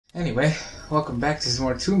Anyway, welcome back to some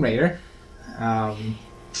more Tomb Raider.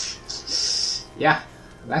 Yeah,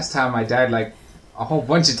 last time I died like a whole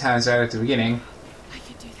bunch of times right at the beginning.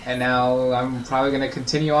 And now I'm probably gonna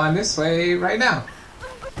continue on this way right now.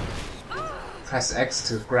 Press X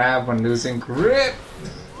to grab when losing grip.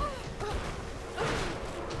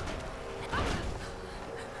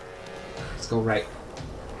 Let's go right.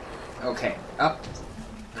 Okay, up.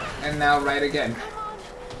 And now right again.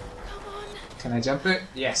 Can I jump it?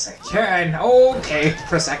 Yes, I can. Okay,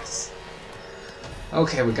 press X.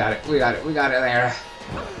 Okay, we got it. We got it. We got it there.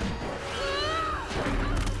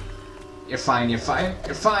 You're fine. You're fine.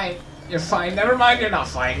 You're fine. You're fine. Never mind. You're not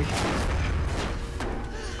fine.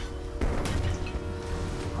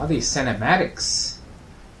 All these cinematics.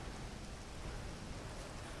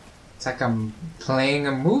 It's like I'm playing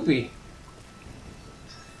a movie.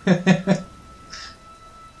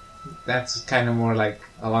 That's kind of more like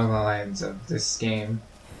along the lines of this game.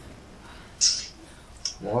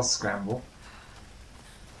 Wall scramble.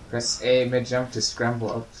 Press A mid-jump to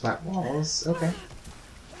scramble up flat walls. Okay.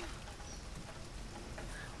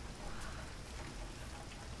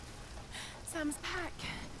 Sam's pack.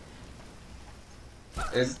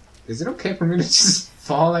 Is it okay for me to just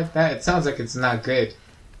fall like that? It sounds like it's not good.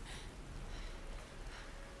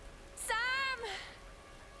 Sam!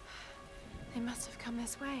 They must have come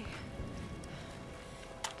this way.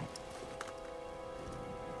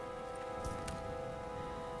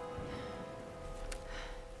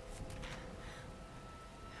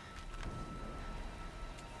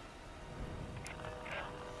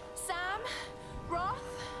 Sam? Roth?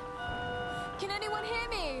 Can anyone hear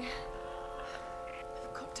me?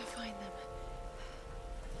 I've got to find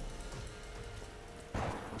them.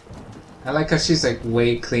 I like how she's like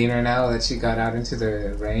way cleaner now that she got out into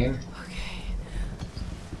the rain. Okay.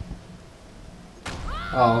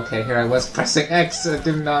 Oh, okay, here I was pressing X. I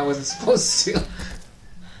didn't know I wasn't supposed to.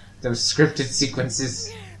 Those scripted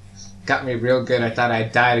sequences got me real good. I thought I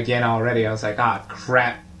died again already. I was like, ah,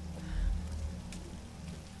 crap.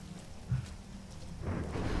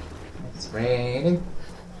 It's raining.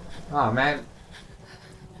 Oh, man.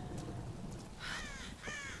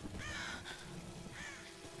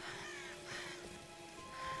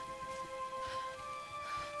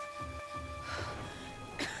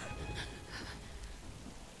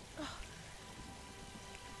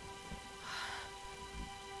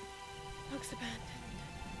 Looks abandoned.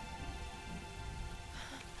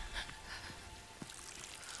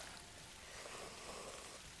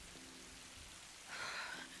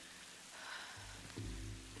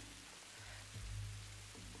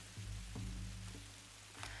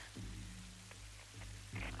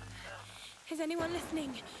 Is anyone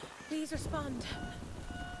listening? Please respond.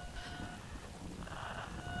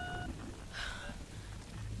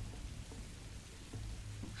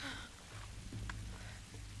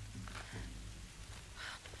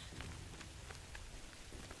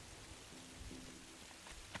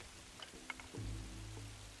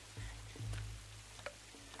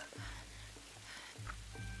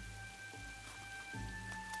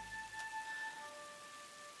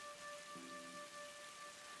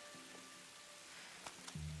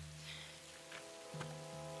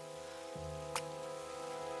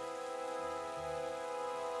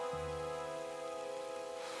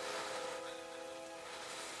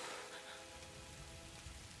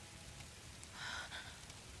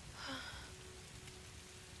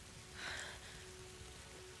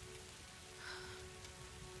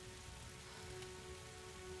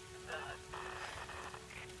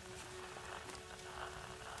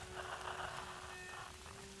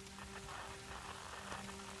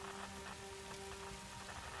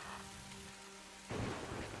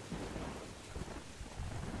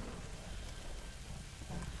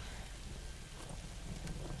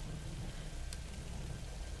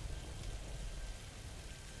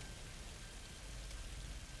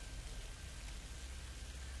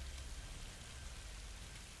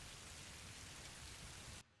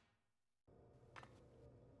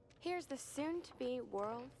 Here's the soon-to-be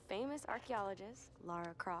world-famous archaeologist,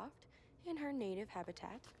 Lara Croft, in her native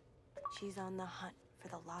habitat. She's on the hunt for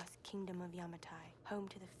the lost kingdom of Yamatai, home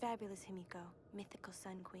to the fabulous Himiko, mythical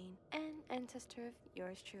Sun Queen, and ancestor of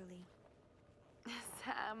yours truly.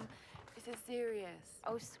 Sam, this is serious.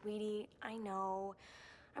 Oh, sweetie, I know.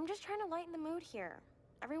 I'm just trying to lighten the mood here.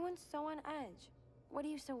 Everyone's so on edge. What are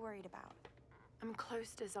you so worried about? I'm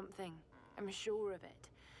close to something. I'm sure of it.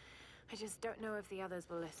 I just don't know if the others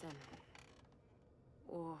will listen.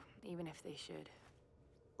 Or even if they should.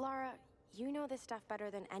 Lara, you know this stuff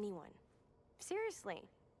better than anyone. Seriously,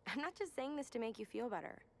 I'm not just saying this to make you feel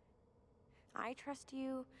better. I trust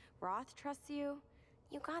you, Roth trusts you.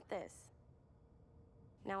 You got this.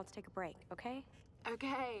 Now let's take a break, okay?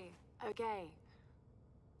 Okay, okay.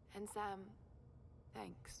 And Sam,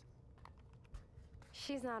 thanks.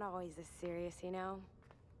 She's not always this serious, you know?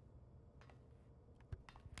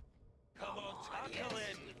 Come on, tackle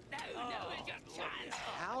him!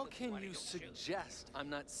 How can you suggest I'm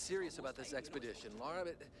not serious about this expedition, Lara?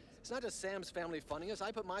 It's not just Sam's family funding us.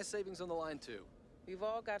 I put my savings on the line, too. We've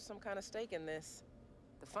all got some kind of stake in this.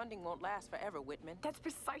 The funding won't last forever, Whitman. That's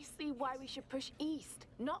precisely why we should push east,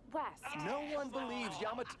 not west. No one believes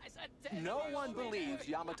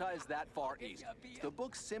Yamatai is that far east. The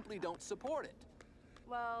books simply don't support it.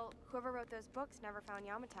 Well, whoever wrote those books never found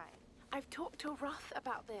Yamatai. I've talked to Roth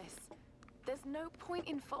about this. There's no point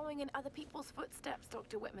in following in other people's footsteps,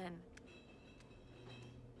 Dr. Whitman.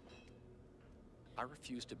 I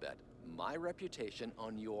refuse to bet my reputation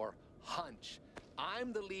on your hunch.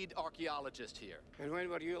 I'm the lead archaeologist here. And when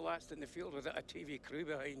were you last in the field without a TV crew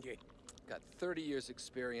behind you? Got 30 years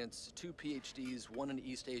experience, 2 PhDs, 1 in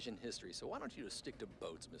East Asian history. So why don't you just stick to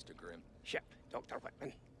boats, Mr. Grimm? Ship, Dr.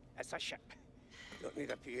 Whitman. It's a ship. Don't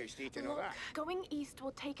need a PhD to know Look, that. going east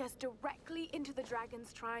will take us directly into the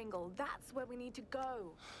Dragon's Triangle. That's where we need to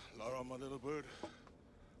go. Lara, my little bird.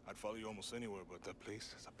 I'd follow you almost anywhere, but that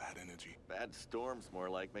place has a bad energy. Bad storms, more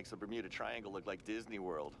like. Makes the Bermuda Triangle look like Disney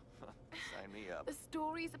World. Sign me up. The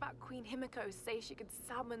stories about Queen Himiko say she could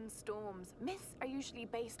summon storms. Myths are usually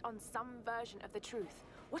based on some version of the truth.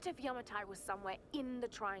 What if Yamatai was somewhere in the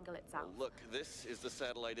triangle itself? Well, look, this is the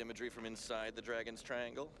satellite imagery from inside the Dragon's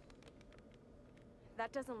Triangle.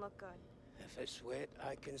 That doesn't look good. If it's wet,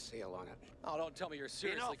 I can sail on it. Oh, don't tell me you're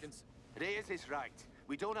seriously Reyes is right.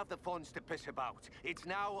 We don't have the funds to piss about. It's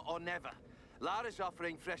now or never. Lara's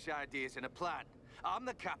offering fresh ideas and a plan. I'm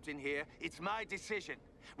the captain here. It's my decision.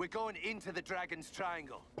 We're going into the Dragon's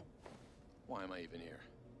Triangle. Why am I even here?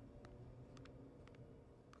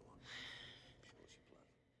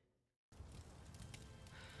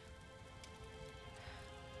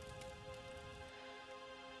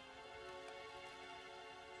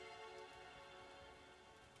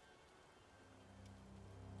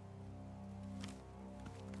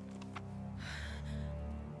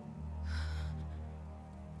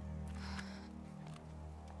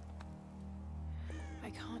 I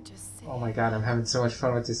can't just sit. Oh my god, I'm having so much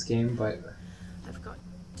fun with this game, but I've got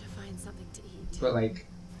to find something to eat. like,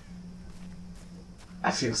 I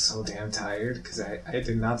feel so damn tired because I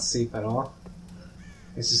did not sleep at all.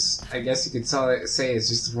 It's just, I guess you could say it's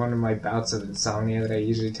just one of my bouts of insomnia that I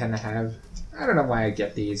usually tend to have. I don't know why I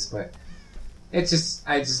get these, but it's just,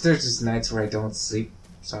 there's just nights where I don't sleep,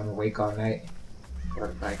 so I'm awake all night.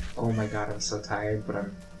 But like, oh my god, I'm so tired, but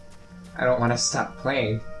I don't want to stop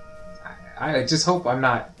playing. I just hope I'm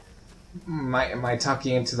not, my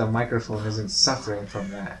talking into the microphone isn't suffering from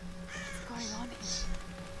that. What's going on here?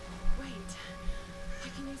 Wait, I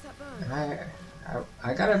can use that bow.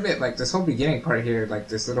 I gotta admit, like, this whole beginning part here, like,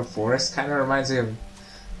 this little forest kind of reminds me of,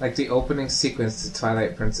 like, the opening sequence to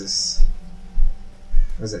Twilight Princess.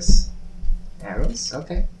 What's this? Arrows?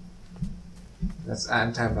 Okay.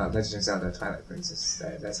 I'm talking about Legend of Zelda Twilight Princess.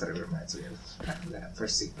 That's what it reminds me of, that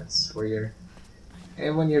first sequence, where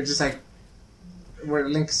when you're just, like, where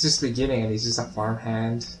Link's just beginning and he's just a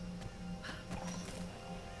farmhand.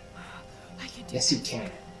 Yes, you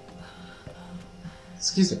can.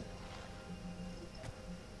 Excuse me.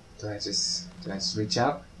 Do I just reach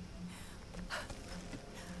out?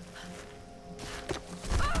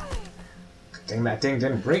 Good thing that thing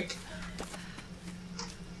didn't break.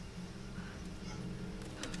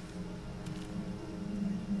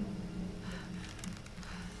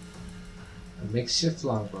 A makeshift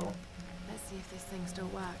longbow. Let's see if this thing still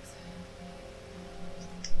works.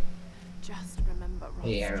 Just remember Roth's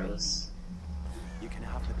Hey, arrows. You can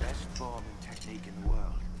have the best bombing technique in the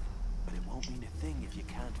world, but it won't mean a thing if you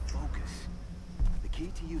can't focus. The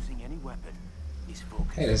key to using any weapon is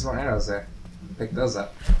focus. Hey, there's more arrows there. Pick those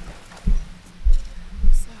up.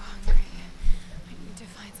 I'm so hungry. I need to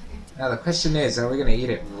find something to Now the question is, are we gonna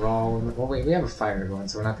eat it raw? Well, wait, we have a fire going,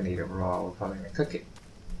 so we're not gonna eat it raw. We're probably gonna cook it.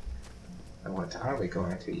 And what are we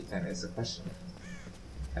going to eat then is the question.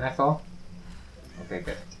 Can I fall? Okay,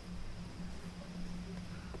 good.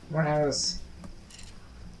 More arrows.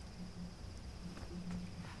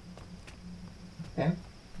 Okay.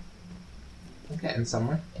 I'm getting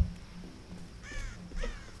somewhere.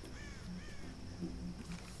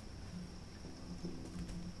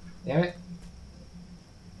 Damn it.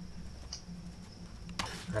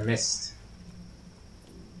 I missed.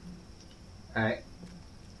 Alright.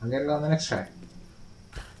 I'll get it on the next try.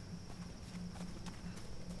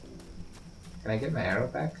 Can I get my arrow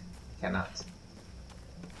back? Cannot.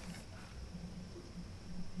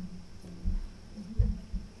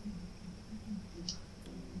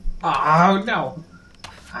 Oh no!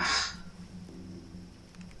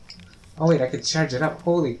 Oh wait, I could charge it up.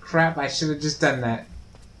 Holy crap, I should have just done that.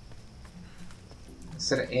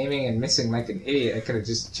 Instead of aiming and missing like an idiot, I could have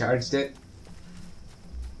just charged it.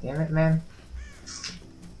 Damn it, man.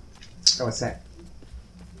 Oh, what's that?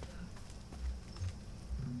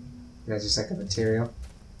 That's just like a material.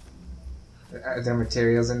 Are there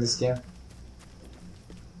materials in this game?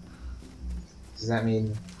 Does that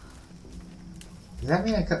mean... Does that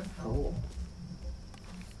mean I could... Oh.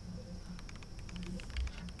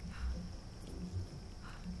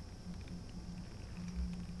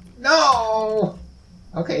 No!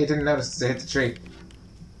 Okay, you didn't notice to hit the tree.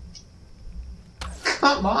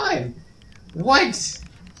 Come on! What?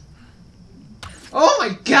 Oh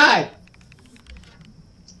my god!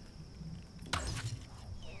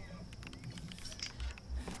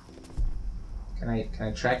 Can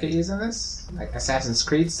I track it using this? Like Assassin's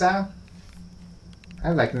Creed style? I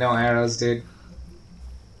have like no arrows, dude.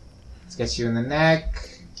 Let's get you in the neck.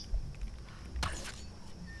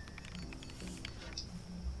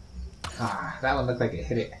 Ah, that one looked like it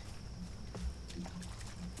hit it.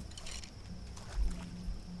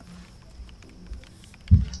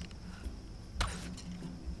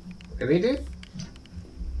 Really, dude?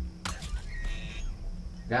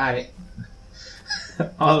 Got it.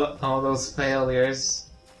 all those failures.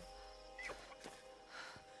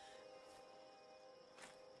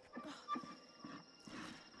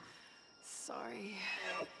 Sorry.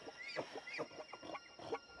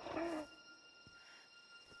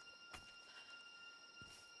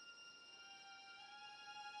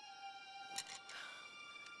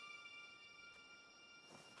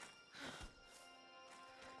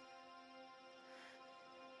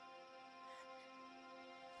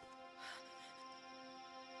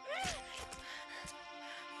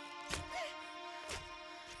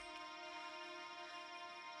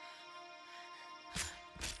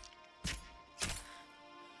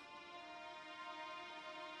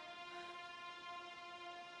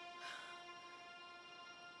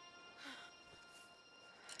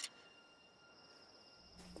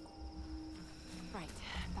 Right,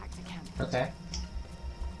 back to camp. Okay.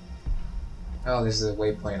 Oh, this is a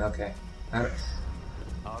waypoint, okay. Alright,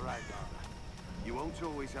 Lara. You won't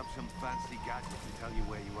always have some fancy gadget to tell you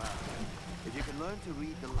where you are. If you can learn to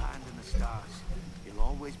read the land and the stars, you'll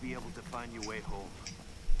always be able to find your way home.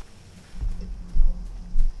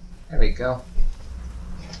 There we go.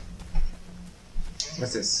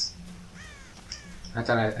 What's this? I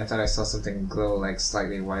thought I saw something glow like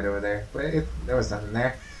slightly white over there, but there was nothing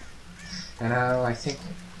there. And now I think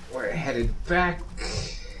we're headed back.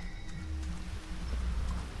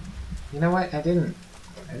 You know what? I didn't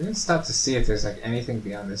stop to see if there's like anything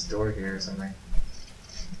beyond this door here or something.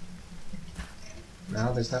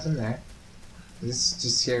 No, there's nothing there. Is this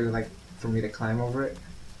just here like for me to climb over it?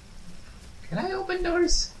 Can I open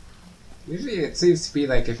doors? Usually it seems to be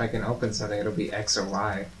like if I can open something it'll be X or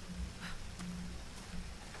Y.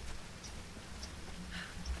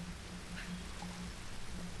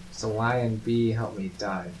 So Y and B help me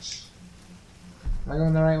dodge. Am I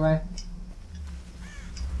going the right way?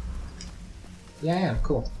 Yeah, I am.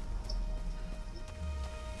 Cool.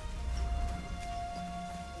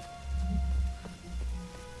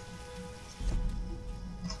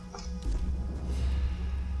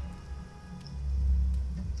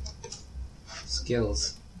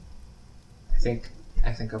 Skills. I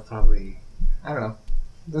think I'll probably... I don't know.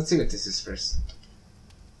 Let's see what this is first.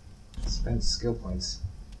 Spend skill points.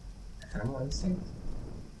 Animal instinct?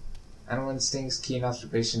 Animal instincts, keen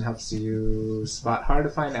observation helps you spot hard to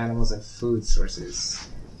find animals and food sources.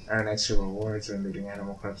 Earn extra rewards when looting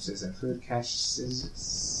animal corpses and food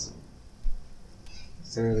caches.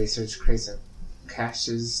 Thoroughly search crates and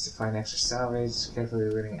caches to find extra salvage. Carefully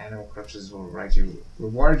looting animal corpses will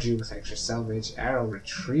reward you with extra salvage. Arrow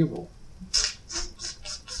retrieval.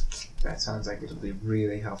 That sounds like it'll be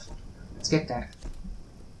really helpful. Let's get that.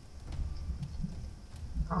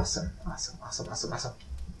 Awesome, awesome, awesome, awesome, awesome.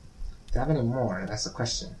 Do I have any more? That's the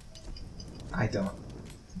question. I don't.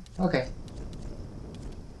 Okay.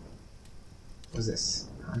 What's this?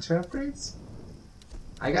 Hunter upgrades?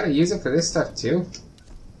 I gotta use it for this stuff too?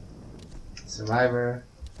 Survivor.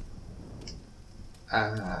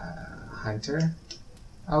 Hunter.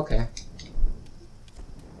 Okay.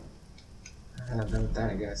 I'm done with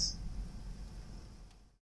that, I guess.